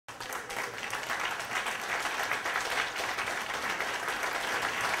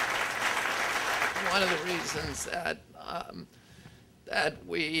one of the reasons that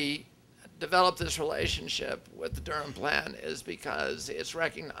we developed this relationship with the Durham plant is because it's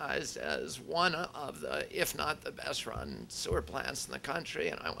recognized as one of the, if not the best run sewer plants in the country.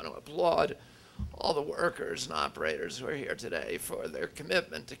 And I want to applaud all the workers and operators who are here today for their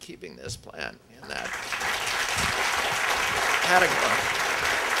commitment to keeping this plant in that category.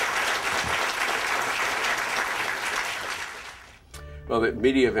 Well, the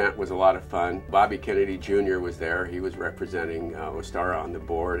media event was a lot of fun. Bobby Kennedy Jr. was there. He was representing Wastewater on the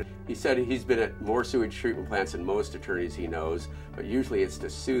board. He said he's been at more sewage treatment plants than most attorneys he knows, but usually it's to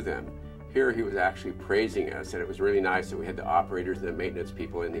sue them. Here he was actually praising us, and it was really nice that we had the operators and the maintenance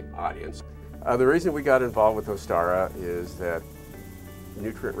people in the audience. The reason we got involved with Wastewater is that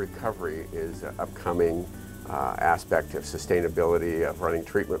nutrient recovery is an upcoming aspect of sustainability of running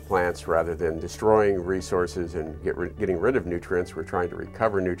treatment plants. Rather than destroying resources and getting rid of nutrients, we're trying to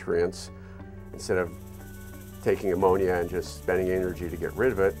recover nutrients. Instead of taking ammonia and just spending energy to get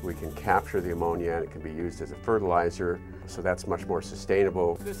rid of it, we can capture the ammonia and it can be used as a fertilizer. So that's much more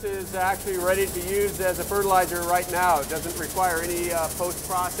sustainable. This is actually ready to be used as a fertilizer right now. It doesn't require any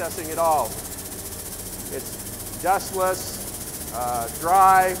post-processing at all. It's dustless,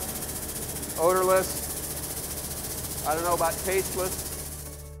 dry, odorless. I don't know about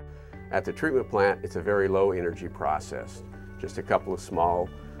tasteless. At the treatment plant, it's a very low energy process. Just a couple of small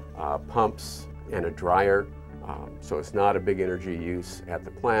pumps and a dryer. So it's not a big energy use at the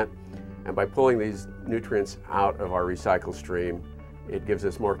plant. And by pulling these nutrients out of our recycle stream, it gives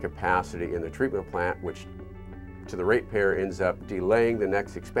us more capacity in the treatment plant, which to the ratepayer ends up delaying the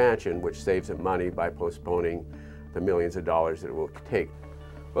next expansion, which saves them money by postponing the millions of dollars that it will take.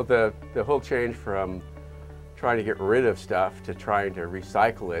 Well, the whole change from trying to get rid of stuff to trying to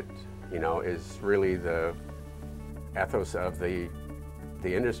recycle it, you know, is really the ethos of the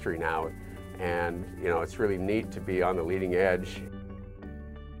industry now. And, you know, it's really neat to be on the leading edge.